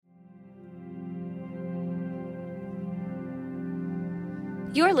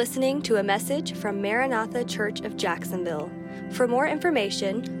You're listening to a message from Maranatha Church of Jacksonville. For more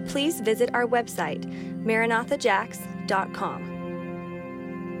information, please visit our website,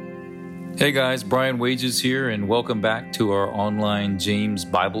 maranathajax.com. Hey guys, Brian Wages here, and welcome back to our online James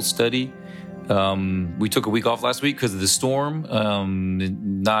Bible study. We took a week off last week because of the storm,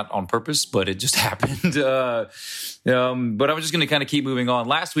 not on purpose, but it just happened. But I'm just going to kind of keep moving on.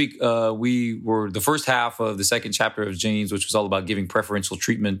 Last week, we were the first half of the second chapter of James, which was all about giving preferential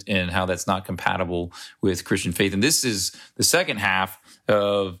treatment and how that's not compatible with Christian faith. And this is the second half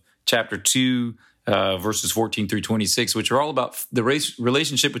of chapter 2, verses 14 through 26, which are all about the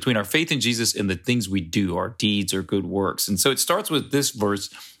relationship between our faith in Jesus and the things we do, our deeds or good works. And so it starts with this verse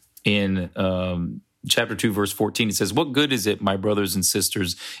in chapter 2, verse 14. It says, "What good is it, my brothers and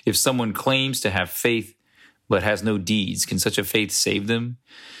sisters, if someone claims to have faith but has no deeds? Can such a faith save them?"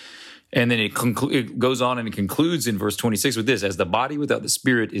 And then it goes on and it concludes in verse 26 with this: "As the body without the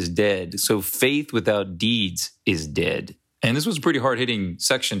spirit is dead, so faith without deeds is dead." And this was a pretty hard-hitting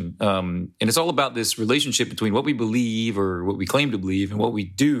section. And it's all about this relationship between what we believe or what we claim to believe and what we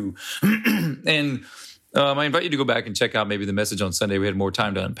do. And I invite you to go back and check out maybe the message on Sunday. We had more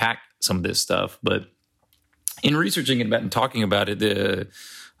time to unpack some of this stuff. But in researching it and talking about it, the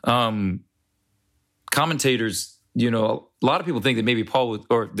commentators, a lot of people think that maybe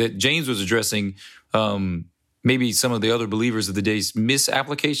that James was addressing maybe some of the other believers of the day's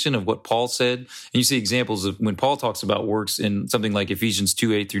misapplication of what Paul said. And you see examples of when Paul talks about works in something like Ephesians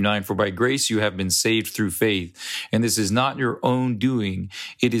 2, 8 through 9, "For by grace you have been saved through faith. And this is not your own doing.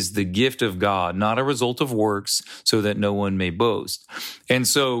 It is the gift of God, not a result of works, so that no one may boast." And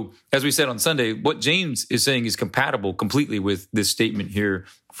so, as we said on Sunday, what James is saying is compatible completely with this statement here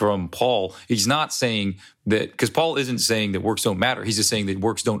from Paul. He's not saying that, because Paul isn't saying that works don't matter. He's just saying that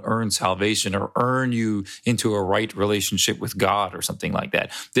works don't earn salvation or earn you into a right relationship with God or something like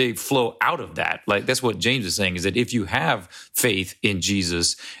that. They flow out of that. Like, that's what James is saying, is that if you have faith in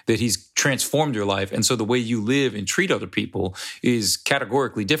Jesus, that he's transformed your life. And so the way you live and treat other people is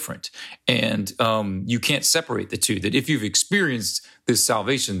categorically different. And you can't separate the two, that if you've experienced this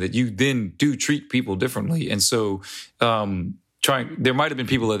salvation, that you then do treat people differently. And so, there might have been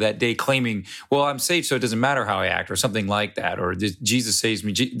people of that day claiming, "Well, I'm saved, so it doesn't matter how I act," or something like that, or "Jesus saves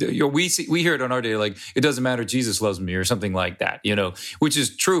me." We hear it on our day, like, "It doesn't matter, Jesus loves me," or something like that, which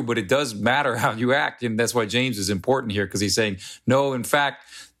is true, but it does matter how you act. And that's why James is important here, because he's saying, no, in fact,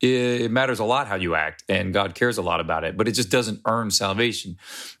 it matters a lot how you act, and God cares a lot about it, but it just doesn't earn salvation.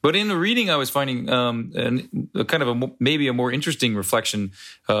 But in the reading, I was finding maybe a more interesting reflection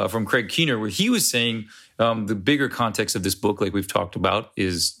from Craig Keener, where he was saying the bigger context of this book, like we've talked about,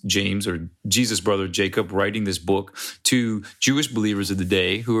 is James, or Jesus' brother Jacob, writing this book to Jewish believers of the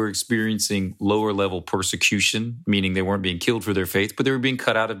day who are experiencing lower level persecution, meaning they weren't being killed for their faith, but they were being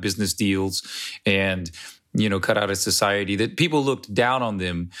cut out of business deals and cut out of society, that people looked down on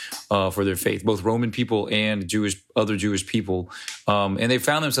them for their faith, both Roman people and other Jewish people. And they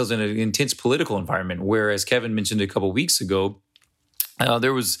found themselves in an intense political environment where, as Kevin mentioned a couple of weeks ago,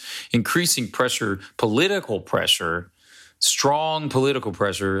 there was increasing political pressure, strong political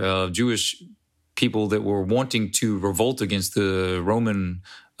pressure of Jewish people that were wanting to revolt against the Roman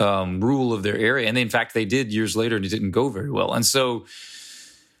rule of their area. And in fact, they did years later, and it didn't go very well. And so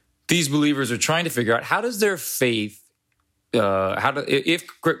these believers are trying to figure out, how does their faith, if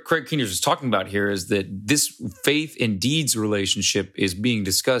Craig Keener is talking about here is that this faith and deeds relationship is being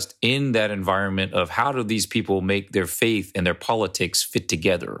discussed in that environment of how do these people make their faith and their politics fit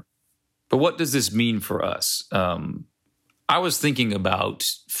together. But what does this mean for us? I was thinking about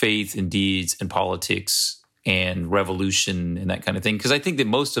faith and deeds and politics and revolution and that kind of thing, because I think that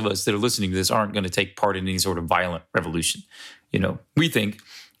most of us that are listening to this aren't going to take part in any sort of violent revolution. We think,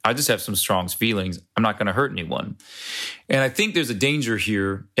 I just have some strong feelings, I'm not going to hurt anyone. And I think there's a danger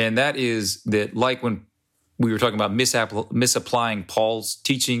here, and that is that, like when we were talking about misapplying Paul's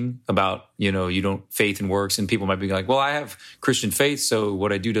teaching about, faith and works, and people might be like, well, I have Christian faith, so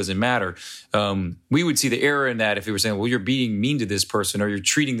what I do doesn't matter. We would see the error in that if we were saying, well, you're being mean to this person, or you're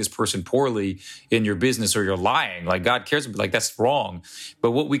treating this person poorly in your business, or you're lying, like God cares, like that's wrong.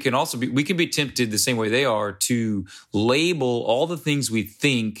 But what we can also we can be tempted the same way they are to label all the things we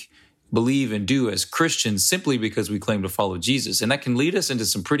think, believe, and do as Christians simply because we claim to follow Jesus. And that can lead us into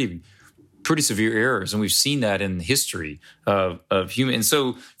some pretty severe errors, and we've seen that in the history of human. And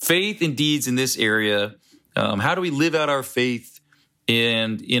so faith and deeds in this area, how do we live out our faith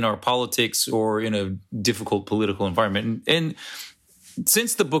in our politics or in a difficult political environment? And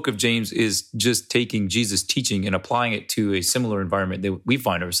since the book of James is just taking Jesus' teaching and applying it to a similar environment that we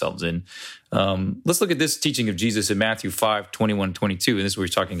find ourselves in, let's look at this teaching of Jesus in Matthew 5:21-22, and this is where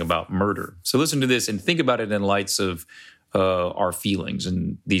he's talking about murder. So listen to this and think about it in lights of our feelings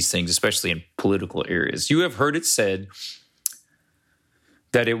and these things, especially in political areas. You have heard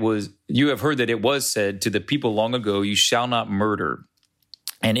that it was said to the people long ago, you shall not murder,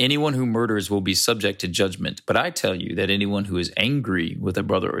 and anyone who murders will be subject to judgment. But I tell you that anyone who is angry with a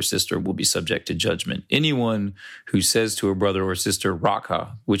brother or sister will be subject to judgment. Anyone who says to a brother or sister,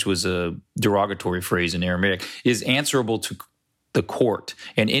 Raka, which was a derogatory phrase in Aramaic, is answerable to the court.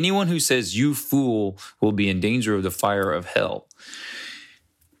 And anyone who says, you fool, will be in danger of the fire of hell.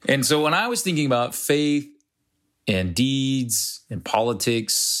 And so when I was thinking about faith and deeds and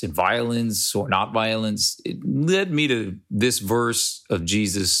politics and violence or not violence, it led me to this verse of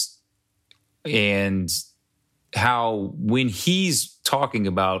Jesus and how when he's talking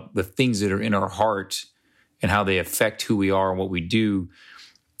about the things that are in our heart and how they affect who we are and what we do,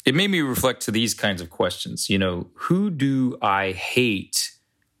 it made me reflect to these kinds of questions. You know, who do I hate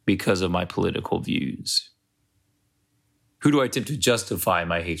because of my political views? Who do I attempt to justify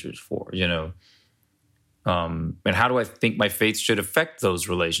my hatred for, you know? And how do I think my faith should affect those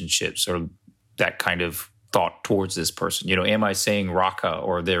relationships or that kind of thought towards this person? You know, am I saying Raka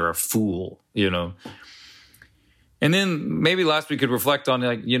or they're a fool, you know? And then maybe last we could reflect on,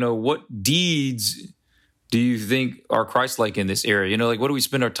 like, you know, what deeds do you think are Christ-like in this area? You know, like, what do we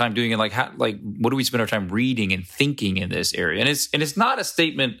spend our time doing? And what do we spend our time reading and thinking in this area? And it's not a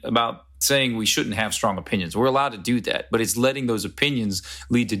statement about saying we shouldn't have strong opinions. We're allowed to do that, but it's letting those opinions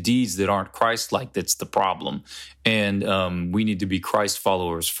lead to deeds that aren't Christ-like that's the problem. And we need to be Christ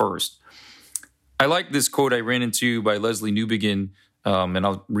followers first. I like this quote I ran into by Leslie Newbegin, and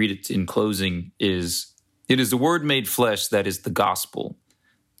I'll read it in closing, it is the word made flesh that is the gospel.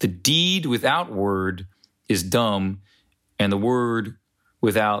 The deed without word is dumb, and the word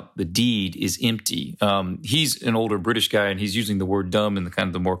without the deed is empty. He's an older British guy, and he's using the word dumb in the kind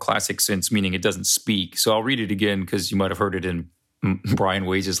of the more classic sense, meaning it doesn't speak. So I'll read it again because you might have heard it in Brian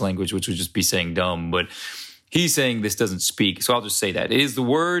Ways' language, which would just be saying dumb. But he's saying this doesn't speak. So I'll just say that. It is the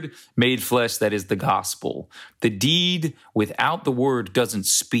word made flesh that is the gospel. The deed without the word doesn't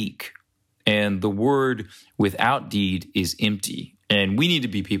speak, and the word without deed is empty. And we need to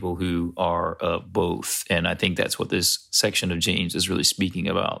be people who are both. And I think that's what this section of James is really speaking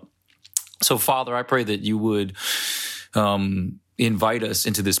about. So, Father, I pray that you would invite us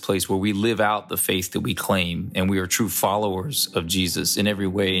into this place where we live out the faith that we claim, and we are true followers of Jesus in every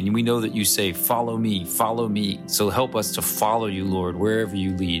way. And we know that you say, follow me, follow me. So help us to follow you, Lord, wherever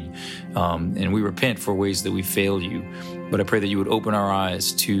you lead. And we repent for ways that we fail you. But I pray that you would open our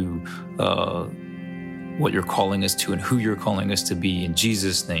eyes to what you're calling us to and who you're calling us to be. In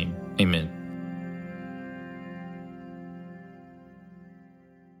Jesus' name, amen.